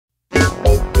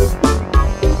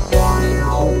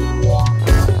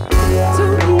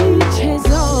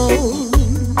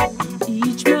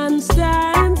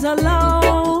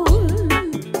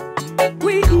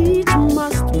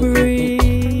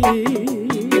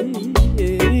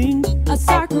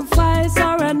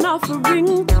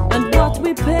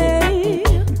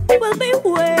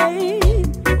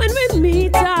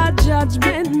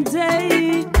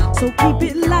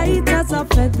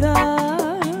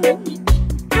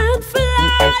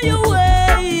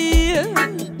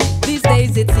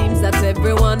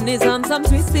one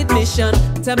twisted mission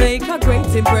to make a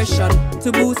great impression,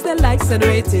 to boost their likes and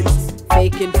ratings,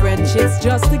 faking friendships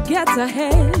just to get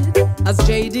ahead. As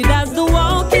jaded as the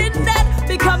walking dead,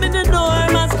 becoming the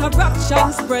norm as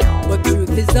corruption spread. But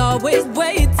truth is always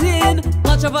waiting.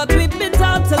 Much of what we've been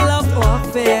taught to love or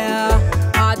fear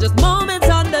are just moments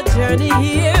on the journey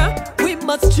here. We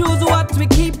must choose what we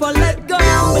keep or let go.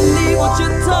 Believe what you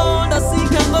told us, he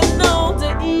can go no.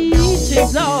 To each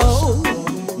his own.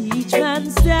 Each man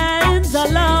stands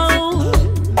alone.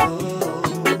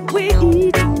 We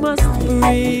each must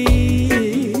bring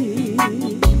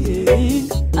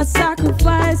a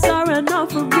sacrifice or an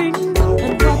offering,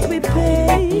 and what we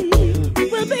pay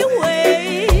will be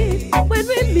weighed when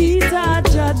we meet our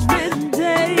judgment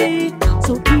day.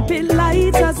 So keep it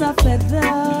light as a feather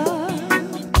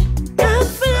and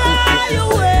fly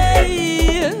away.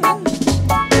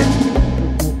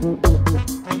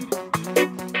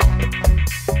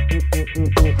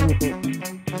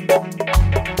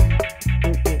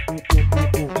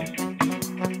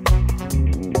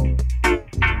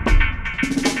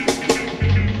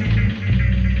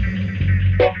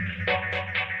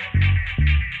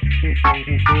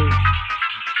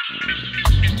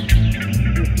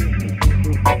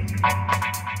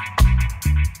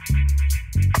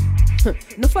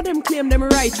 Enough of them claim them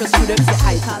righteous, to them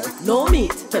say idle, no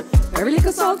meat. Very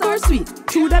little salt or sweet.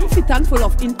 True them fit and full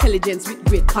of intelligence with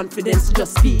great confidence to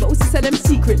just speak. Those say them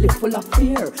secretly full of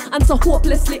fear and so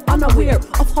hopelessly unaware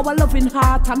of how a loving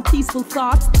heart and peaceful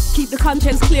thoughts keep the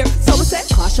conscience clear. So we say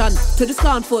caution to the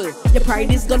scornful. Your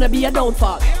pride is gonna be a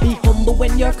downfall. Be humble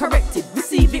when you're corrected.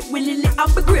 Receive it willingly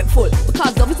and be grateful,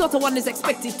 because love is not the one is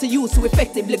expected to use to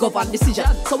effectively govern decision.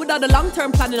 So without a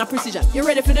long-term planning and precision, you're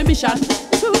ready for the mission.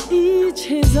 To each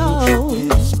his own.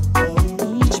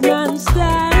 Each man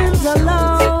stands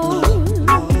alone.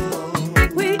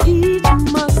 We each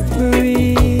must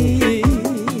bring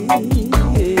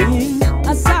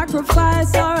a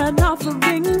sacrifice or an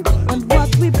offering, and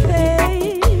what we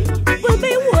pay will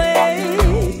be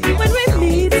weighed when we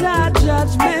meet our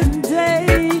judgment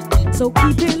day. So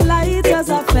keep it light as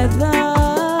a feather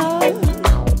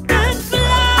and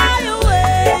fly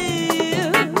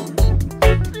away.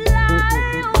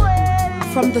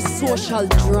 From the social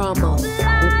drama,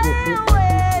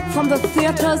 from the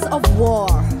theaters of war,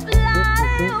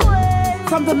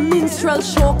 from the minstrel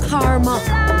show karma,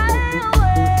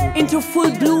 into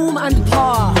full bloom and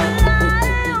power.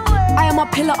 I am a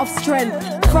pillar of strength,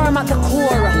 firm at the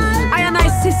core. I and I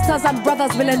sisters and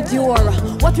brothers will endure.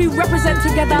 What we represent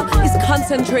together is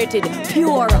concentrated,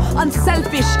 pure,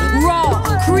 unselfish, raw,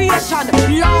 creation,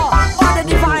 law, order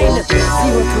divine, 0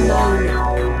 to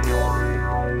 9.